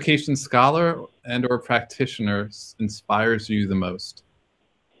higher education scholar and or practitioner inspires you the most?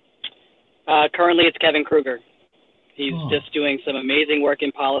 Currently, it's Kevin Kruger. He's just doing some amazing work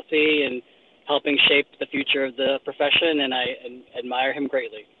in policy and helping shape the future of the profession, and I admire him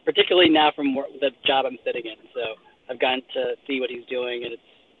greatly, particularly now from the job I'm sitting in. So I've gotten to see what he's doing, and it's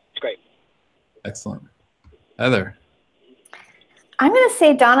great. Excellent. Heather. I'm going to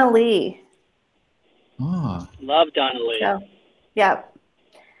say Donna Lee. Oh. Love Donna Lee. So, yeah.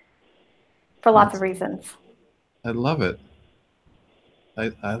 For lots of reasons. I love it.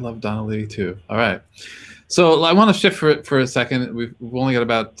 I love Donna Lee too. All right. So I want to shift for a second. We've only got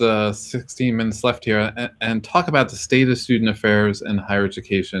about 16 minutes left here and talk about the state of student affairs and higher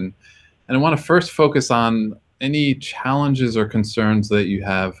education. And I want to first focus on any challenges or concerns that you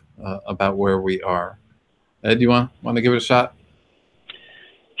have about where we are. Ed, do you want to give it a shot?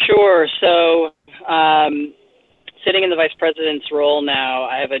 Sure. So sitting in the vice president's role now,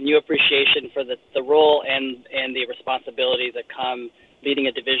 I have a new appreciation for the role and the responsibilities that come leading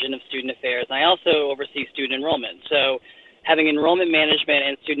a division of student affairs. And I also oversee student enrollment. So having enrollment management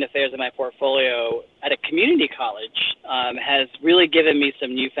and student affairs in my portfolio at a community college has really given me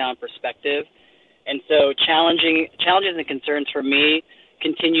some newfound perspective. And so challenges and concerns for me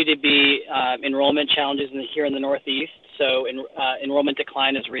continue to be enrollment challenges here in the Northeast. So enrollment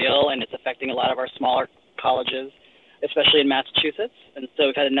decline is real, and it's affecting a lot of our smaller colleges, especially in Massachusetts. And so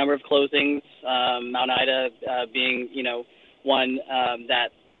we've had a number of closings, Mount Ida being, one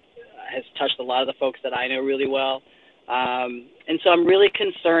that has touched a lot of the folks that I know really well. And so I'm really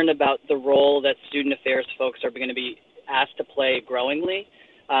concerned about the role that student affairs folks are going to be asked to play growingly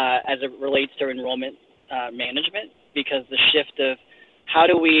as it relates to enrollment management, because the shift of how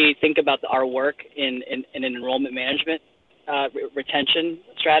do we think about our work in an enrollment management retention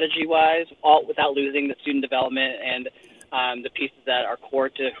strategy-wise, all without losing the student development and the pieces that are core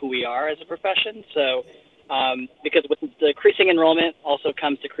to who we are as a profession. So because with the decreasing enrollment also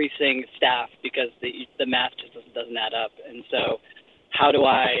comes decreasing staff, because the math just doesn't add up. And so how do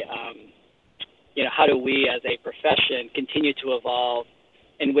we as a profession continue to evolve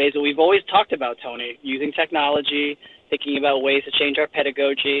in ways that we've always talked about, Tony, using technology, thinking about ways to change our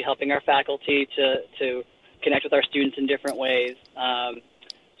pedagogy, helping our faculty to connect with our students in different ways.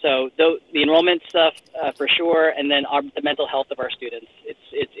 So the enrollment stuff for sure, and then the mental health of our students.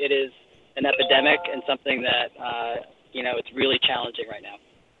 It is an epidemic and something that it's really challenging right now.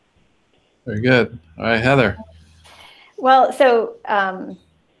 Very good. All right, Heather. Well, so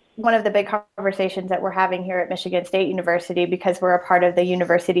one of the big conversations that we're having here at Michigan State University, because we're a part of the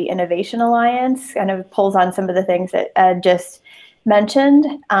University Innovation Alliance, kind of pulls on some of the things that Ed just mentioned,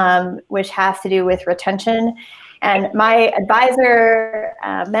 which has to do with retention. And my advisor,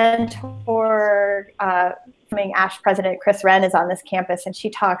 mentor, ASH president Chris Wren is on this campus, and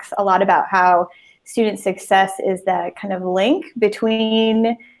she talks a lot about how student success is that kind of link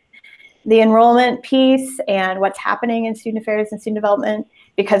between the enrollment piece and what's happening in student affairs and student development,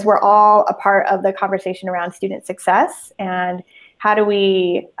 because we're all a part of the conversation around student success and how do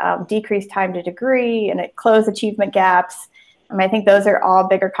we decrease time to degree and close achievement gaps. I think those are all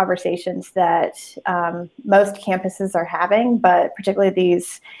bigger conversations that most campuses are having, but particularly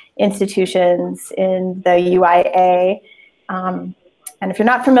these institutions in the UIA. And if you're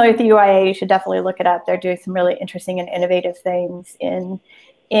not familiar with the UIA, you should definitely look it up. They're doing some really interesting and innovative things in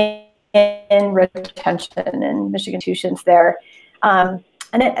retention and Michigan institutions there. I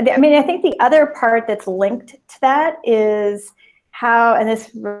think the other part that's linked to that is how, and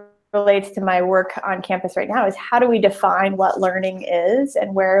this relates to my work on campus right now, is how do we define what learning is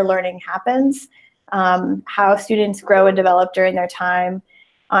and where learning happens, how students grow and develop during their time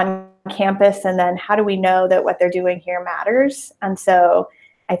on campus, and then how do we know that what they're doing here matters. And so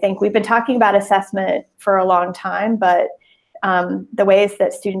I think we've been talking about assessment for a long time, but the ways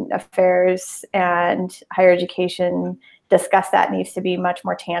that student affairs and higher education discuss that needs to be much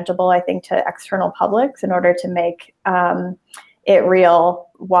more tangible, I think, to external publics in order to make it real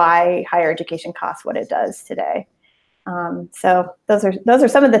why higher education costs what it does today. So those are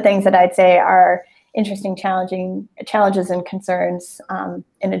some of the things that I'd say are interesting, challenges and concerns,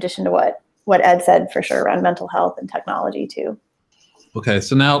 in addition to what Ed said for sure around mental health and technology too. Okay,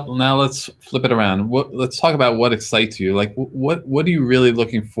 so now let's flip it around. Let's talk about what excites you. Like, what are you really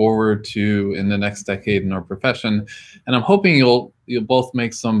looking forward to in the next decade in our profession? And I'm hoping you'll both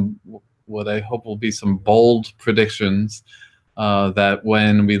make some, what I hope will be some bold predictions, that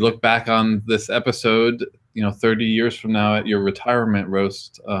when we look back on this episode, 30 years from now at your retirement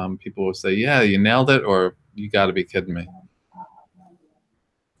roast, people will say, "Yeah, you nailed it," or "You got to be kidding me."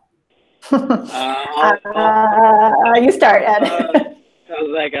 You start, Ed. I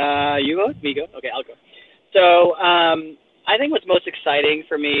was like, you go, me go. Okay, I'll go. So I think what's most exciting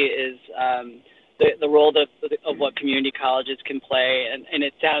for me is the role of what community colleges can play. And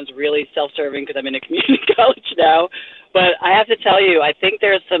it sounds really self-serving because I'm in a community college now. But I have to tell you, I think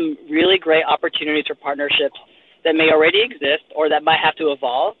there's some really great opportunities for partnerships that may already exist or that might have to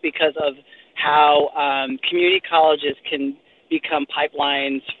evolve because of how community colleges can become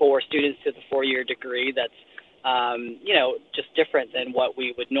pipelines for students to the four-year degree that's just different than what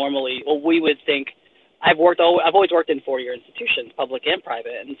we would normally, we would think. I've always worked in four-year institutions, public and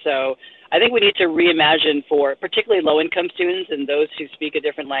private, and so I think we need to reimagine for particularly low-income students and those who speak a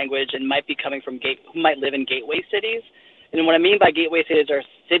different language and might be coming from who might live in gateway cities. And what I mean by gateway cities are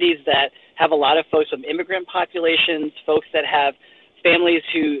cities that have a lot of folks from immigrant populations, folks that have families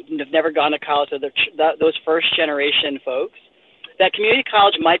who have never gone to college, so those first-generation folks. That community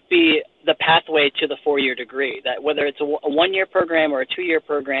college might be the pathway to the four-year degree, that whether it's a one-year program or a two-year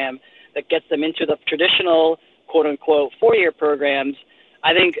program that gets them into the traditional, quote-unquote, four-year programs,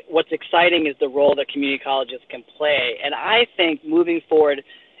 I think what's exciting is the role that community colleges can play. And I think moving forward,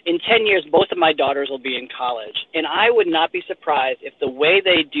 in 10 years, both of my daughters will be in college. And I would not be surprised if the way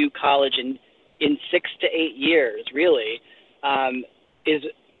they do college in 6 to 8 years, really, is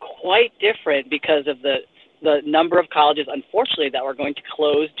quite different because of the number of colleges, unfortunately, that are going to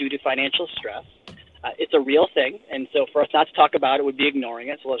close due to financial stress. It's a real thing, and so for us not to talk about it would be ignoring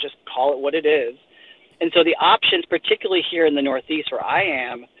it, so let's just call it what it is. And so the options, particularly here in the Northeast where I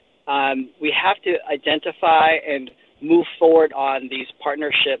am, we have to identify and move forward on these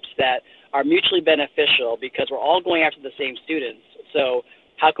partnerships that are mutually beneficial because we're all going after the same students. So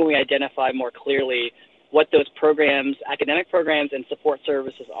how can we identify more clearly what those programs, academic programs and support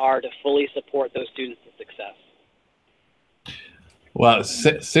services are to fully support those students to success? Well,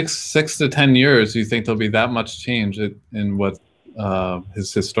 six to 10 years, you think there'll be that much change in what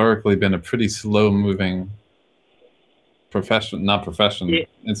has historically been a pretty slow-moving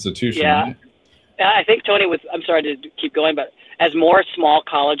institution? Yeah. Right? I think, Tony, I'm sorry to keep going, but as more small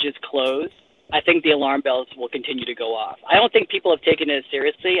colleges close, I think the alarm bells will continue to go off. I don't think people have taken it as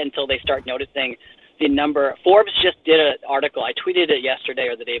seriously until they start noticing the number. Forbes just did an article. I tweeted it yesterday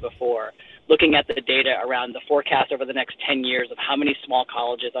or the day before, looking at the data around the forecast over the next 10 years of how many small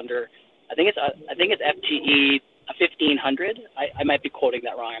colleges under, I think it's FTE 1,500. I might be quoting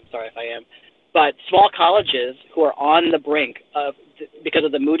that wrong. I'm sorry if I am. But small colleges who are on the brink of, because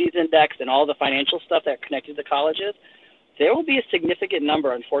of the Moody's index and all the financial stuff that are connected to colleges, there will be a significant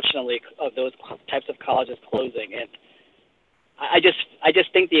number, unfortunately, of those types of colleges closing. And I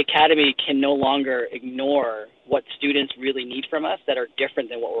just think the academy can no longer ignore what students really need from us that are different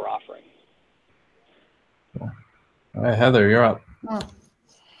than what we're offering. All right, Heather, you're up. Oh.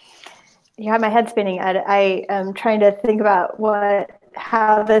 You have my head spinning, Ed. I am trying to think about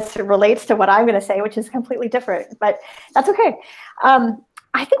how this relates to what I'm going to say, which is completely different, but that's okay.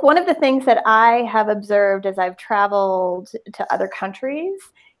 I think one of the things that I have observed as I've traveled to other countries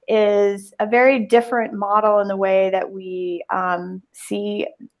is a very different model in the way that we see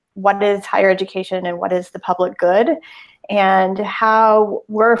what is higher education and what is the public good, and how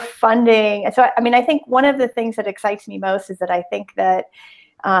we're funding. So, I mean, I think one of the things that excites me most is that I think that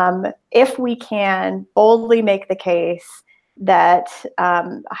if we can boldly make the case that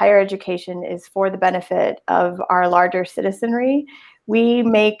higher education is for the benefit of our larger citizenry, we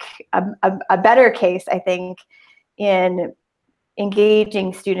make a better case, I think, in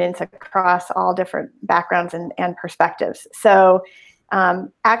engaging students across all different backgrounds and perspectives. So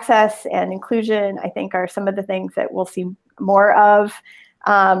access and inclusion, I think, are some of the things that we'll see more of.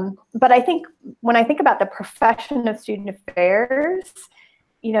 But I think when I think about the profession of student affairs,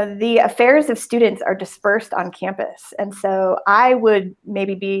 you know, the affairs of students are dispersed on campus. And so I would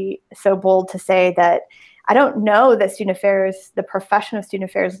maybe be so bold to say that I don't know that student affairs, the profession of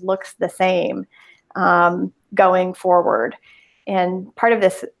student affairs, looks the same going forward. And part of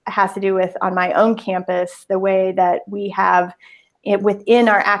this has to do with, on my own campus, the way that we have it within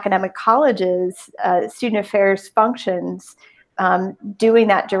our academic colleges, student affairs functions, doing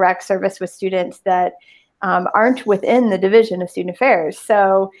that direct service with students that aren't within the division of student affairs.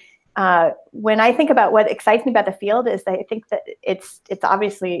 So when I think about what excites me about the field is that I think that it's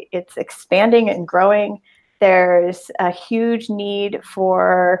obviously it's expanding and growing. There's a huge need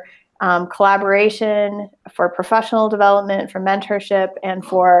for collaboration, for professional development, for mentorship, and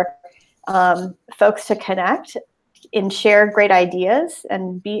for folks to connect and share great ideas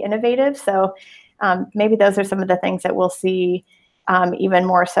and be innovative. So maybe those are some of the things that we'll see even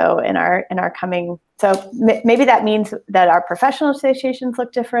more so in our coming. So maybe that means that our professional associations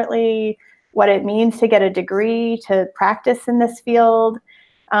look differently. What it means to get a degree to practice in this field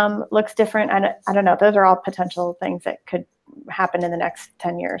looks different. I don't know. Those are all potential things that could happen in the next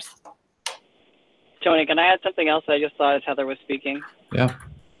 10 years. Tony, can I add something else that I just thought as Heather was speaking? Yeah.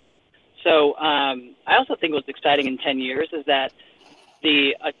 So I also think what's exciting in 10 years is that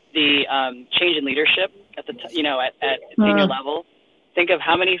the change in leadership at the at senior level. Think of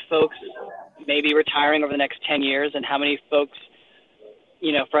how many folks may be retiring over the next 10 years, and how many folks,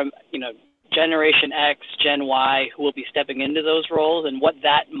 from Generation X, Gen Y, who will be stepping into those roles, and what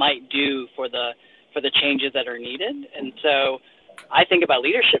that might do for the changes that are needed. And so I think about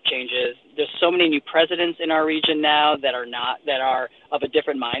leadership changes. There's so many new presidents in our region now that are of a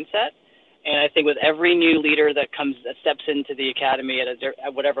different mindset. And I think with every new leader that steps into the academy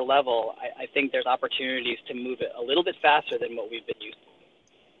at whatever level, I think there's opportunities to move it a little bit faster than what we've been used to.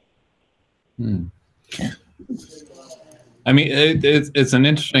 I mean, it's an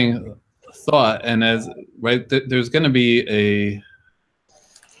interesting thought, and there's going to be a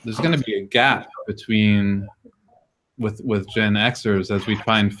gap between with Gen Xers as we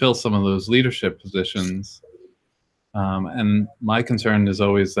try and fill some of those leadership positions. And my concern is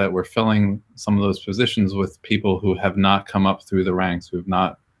always that we're filling some of those positions with people who have not come up through the ranks, who have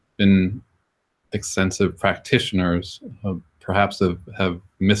not been extensive practitioners, perhaps have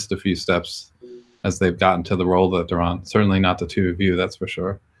missed a few steps as they've gotten to the role that they're on. Certainly not the two of you, that's for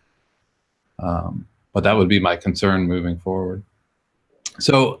sure. But that would be my concern moving forward.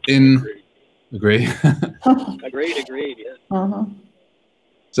 So agree? Agreed, yes. Uh-huh.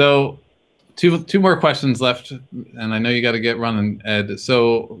 So two more questions left, and I know you got to get running, Ed.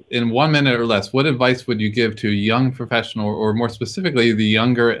 So in 1 minute or less, what advice would you give to a young professional, or more specifically, the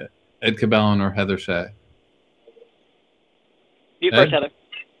younger Ed Cabellon or Heather Shea? You first, Heather.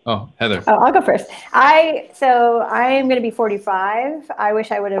 Oh, Heather. Oh, I'll go first. I'm going to be 45. I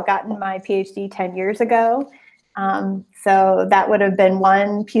wish I would have gotten my PhD 10 years ago. So that would have been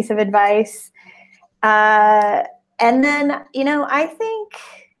one piece of advice. And then, I think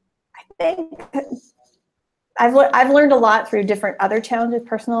I've learned a lot through different other challenges,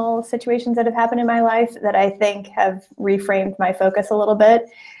 personal situations that have happened in my life that I think have reframed my focus a little bit.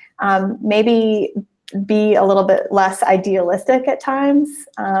 Maybe be a little bit less idealistic at times.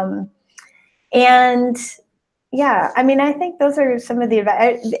 And yeah, I mean, I think those are some of the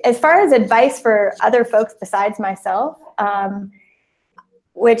advice. As far as advice for other folks besides myself,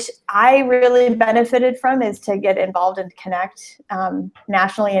 which I really benefited from, is to get involved and connect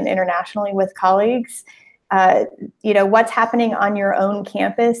nationally and internationally with colleagues. You know, what's happening on your own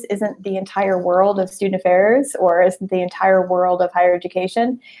campus isn't the entire world of student affairs or isn't the entire world of higher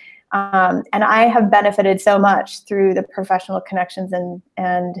education. And I have benefited so much through the professional connections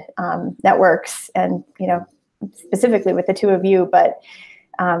and networks, and, you know, specifically with the two of you, but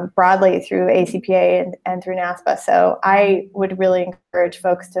broadly through ACPA and through NASPA. So I would really encourage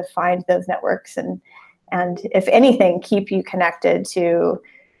folks to find those networks and if anything, keep you connected to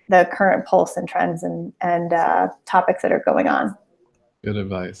the current pulse and trends and topics that are going on. Good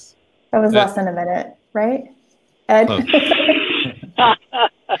advice. That was less than a minute, right, Ed? Oh.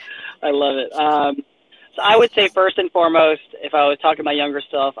 I love it. So I would say first and foremost, if I was talking to my younger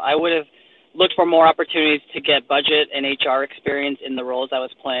self, I would have looked for more opportunities to get budget and HR experience in the roles I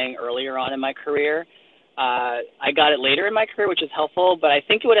was playing earlier on in my career. I got it later in my career, which is helpful, but I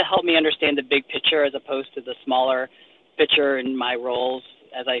think it would have helped me understand the big picture as opposed to the smaller picture in my roles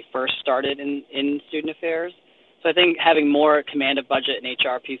as I first started in student affairs. So I think having more command of budget and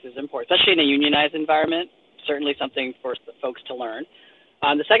HR piece is important, especially in a unionized environment. Certainly something for folks to learn.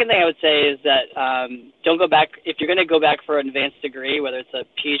 The second thing I would say is that don't go back, if you're going to go back for an advanced degree, whether it's a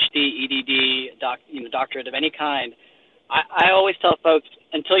PhD, EDD, doctorate of any kind, I always tell folks,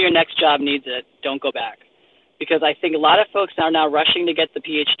 until your next job needs it, don't go back. Because I think a lot of folks are now rushing to get the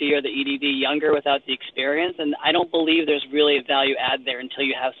PhD or the EDD younger without the experience, and I don't believe there's really a value add there until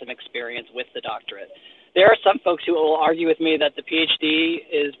you have some experience with the doctorate. There are some folks who will argue with me that the PhD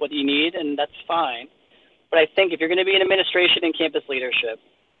is what you need, and that's fine. But I think if you're going to be in administration and campus leadership,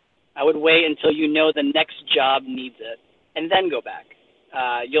 I would wait until you know the next job needs it, and then go back.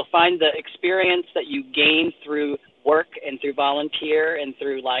 You'll find the experience that you gain through work and through volunteer and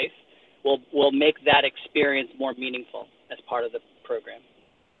through life will make that experience more meaningful as part of the program.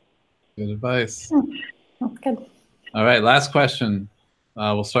 Good advice. That's good. All right, last question.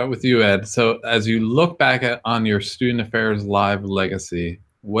 We'll start with you, Ed. So as you look back on your Student Affairs Live legacy,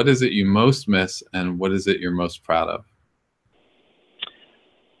 what is it you most miss and what is it you're most proud of?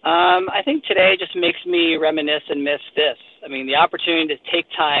 I think today just makes me reminisce and miss this. I mean, the opportunity to take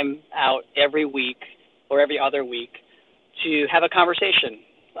time out every week or every other week to have a conversation,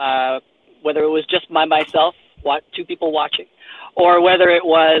 whether it was just myself, two people watching, or whether it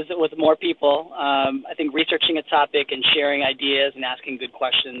was with more people. I think researching a topic and sharing ideas and asking good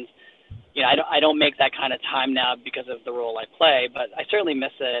questions. You know, I don't make that kind of time now because of the role I play, but I certainly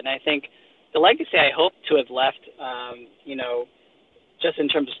miss it. And I think the legacy I hope to have left, you know, just in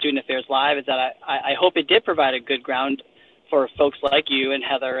terms of Student Affairs Live, is that I hope it did provide a good ground for folks like you and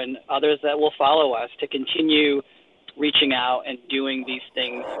Heather and others that will follow us to continue reaching out and doing these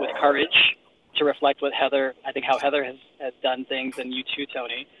things with courage to reflect what Heather, I think how Heather has done things, and you too,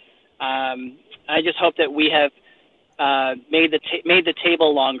 Tony. I just hope that we have made the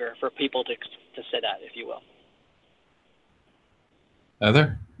table longer for people to sit at, if you will.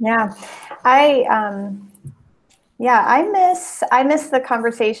 Heather? Yeah, I miss the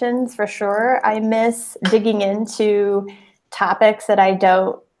conversations for sure. I miss digging into topics that I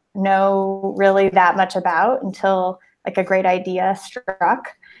don't know really that much about until like a great idea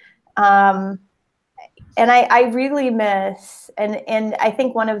struck. And I really miss, and I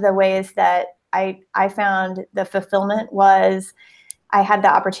think one of the ways that I found the fulfillment was I had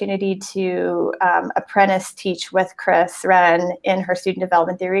the opportunity to apprentice teach with Chris Wren in her student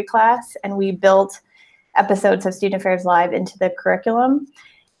development theory class, and we built episodes of Student Affairs Live into the curriculum.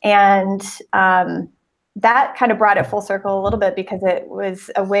 And that kind of brought it full circle a little bit because it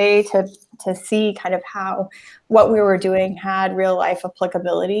was a way to see kind of how what we were doing had real life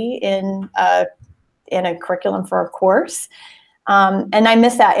applicability in a curriculum for a course. And I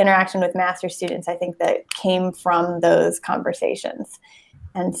miss that interaction with master's students, I think, that came from those conversations.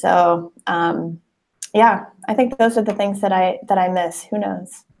 And so, yeah, I think those are the things that I miss. Who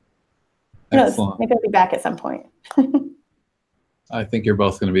knows? Who knows? Maybe I'll be back at some point. I think you're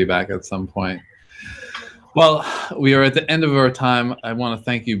both going to be back at some point. Well, we are at the end of our time. I want to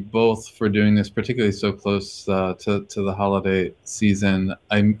thank you both for doing this, particularly so close to the holiday season.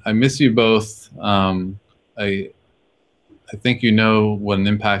 I miss you both. I think you know what an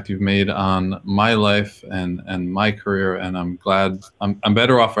impact you've made on my life and my career, and I'm glad I'm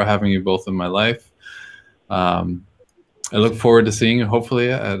better off for having you both in my life. I look forward to seeing you hopefully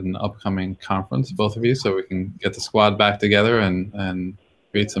at an upcoming conference, both of you, so we can get the squad back together and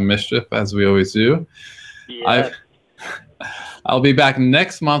create some mischief, as we always do. Yeah. I'll be back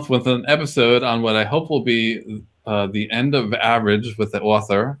next month with an episode on what I hope will be the end of average with the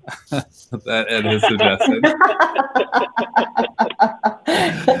author that Ed has suggested.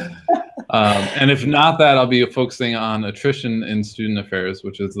 And if not that, I'll be focusing on attrition in student affairs,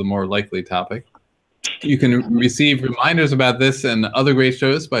 which is the more likely topic. You can receive reminders about this and other great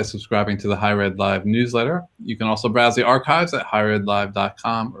shows by subscribing to the Higher Ed Live newsletter. You can also browse the archives at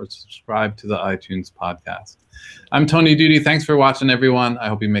higheredlive.com or subscribe to the iTunes podcast. I'm Tony Duty. Thanks for watching, everyone. I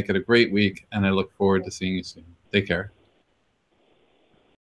hope you make it a great week, and I look forward to seeing you soon. Take care.